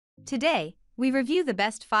Today, we review the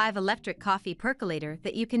best 5 electric coffee percolator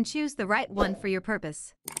that you can choose the right one for your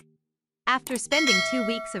purpose. After spending 2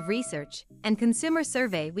 weeks of research and consumer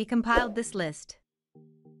survey, we compiled this list.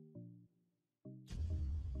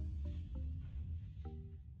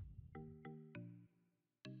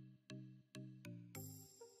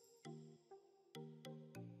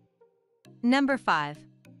 Number 5.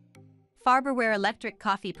 Farberware Electric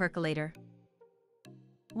Coffee Percolator.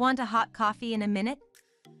 Want a hot coffee in a minute?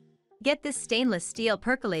 Get this stainless steel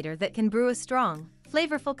percolator that can brew a strong,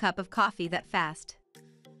 flavorful cup of coffee that fast.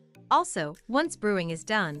 Also, once brewing is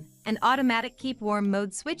done, an automatic keep warm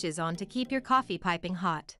mode switches on to keep your coffee piping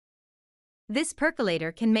hot. This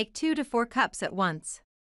percolator can make 2 to 4 cups at once.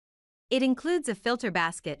 It includes a filter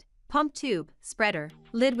basket, pump tube, spreader,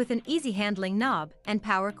 lid with an easy handling knob, and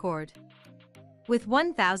power cord. With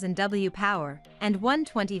 1000 W power and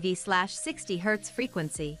 120 V/60 Hz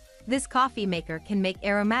frequency, this coffee maker can make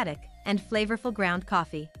aromatic and flavorful ground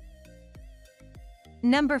coffee.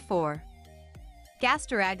 Number 4.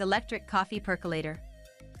 Gastrag Electric Coffee Percolator.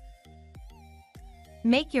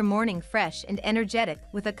 Make your morning fresh and energetic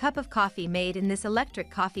with a cup of coffee made in this electric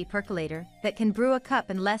coffee percolator that can brew a cup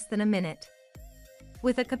in less than a minute.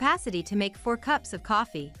 With a capacity to make 4 cups of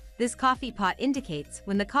coffee, this coffee pot indicates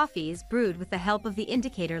when the coffee is brewed with the help of the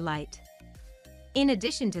indicator light. In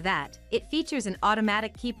addition to that, it features an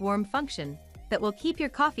automatic keep warm function that will keep your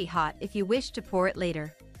coffee hot if you wish to pour it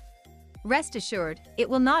later. Rest assured, it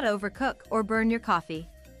will not overcook or burn your coffee.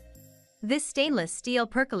 This stainless steel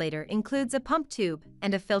percolator includes a pump tube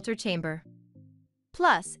and a filter chamber.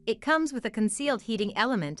 Plus, it comes with a concealed heating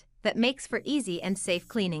element that makes for easy and safe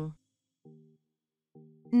cleaning.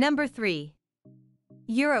 Number 3.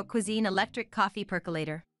 Euro Cuisine Electric Coffee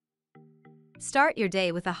Percolator. Start your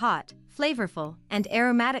day with a hot, flavorful, and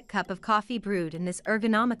aromatic cup of coffee brewed in this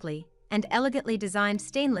ergonomically and elegantly designed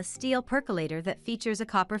stainless steel percolator that features a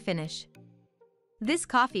copper finish. This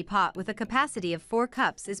coffee pot with a capacity of 4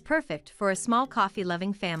 cups is perfect for a small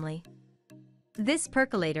coffee-loving family. This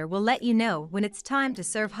percolator will let you know when it's time to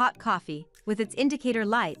serve hot coffee with its indicator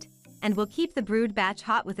light and will keep the brewed batch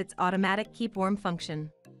hot with its automatic keep warm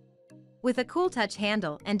function. With a cool touch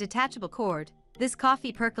handle and detachable cord, this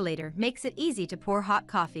coffee percolator makes it easy to pour hot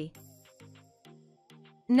coffee.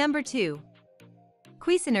 Number 2.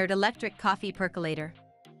 Cuisinart Electric Coffee Percolator.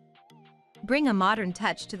 Bring a modern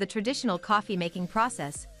touch to the traditional coffee making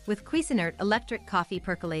process with Cuisinart Electric Coffee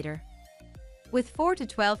Percolator. With 4 to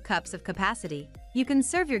 12 cups of capacity, you can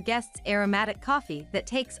serve your guests aromatic coffee that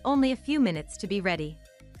takes only a few minutes to be ready.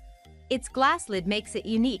 Its glass lid makes it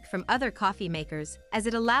unique from other coffee makers as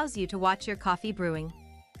it allows you to watch your coffee brewing.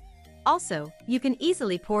 Also, you can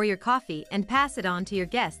easily pour your coffee and pass it on to your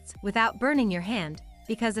guests without burning your hand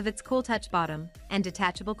because of its cool touch bottom and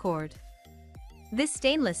detachable cord. This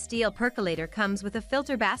stainless steel percolator comes with a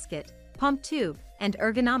filter basket, pump tube, and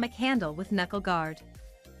ergonomic handle with knuckle guard.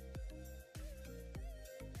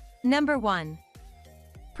 Number 1.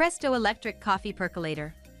 Presto Electric Coffee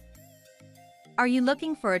Percolator. Are you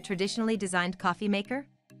looking for a traditionally designed coffee maker?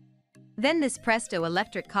 Then this Presto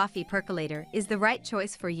Electric Coffee Percolator is the right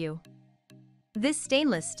choice for you. This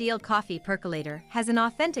stainless steel coffee percolator has an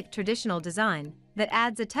authentic traditional design that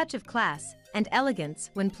adds a touch of class and elegance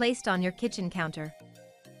when placed on your kitchen counter.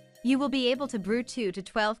 You will be able to brew 2 to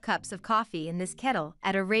 12 cups of coffee in this kettle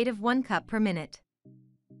at a rate of 1 cup per minute.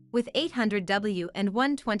 With 800 W and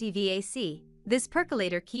 120 VAC, this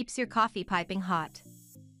percolator keeps your coffee piping hot.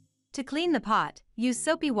 To clean the pot, use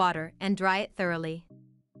soapy water and dry it thoroughly.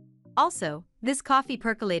 Also, this coffee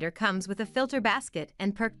percolator comes with a filter basket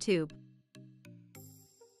and perc tube.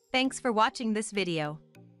 Thanks for watching this video.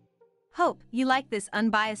 Hope you like this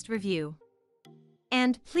unbiased review.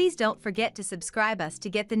 And please don't forget to subscribe us to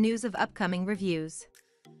get the news of upcoming reviews.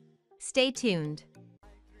 Stay tuned.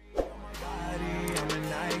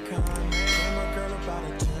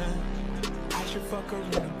 I should fuck her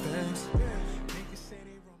in the Benz.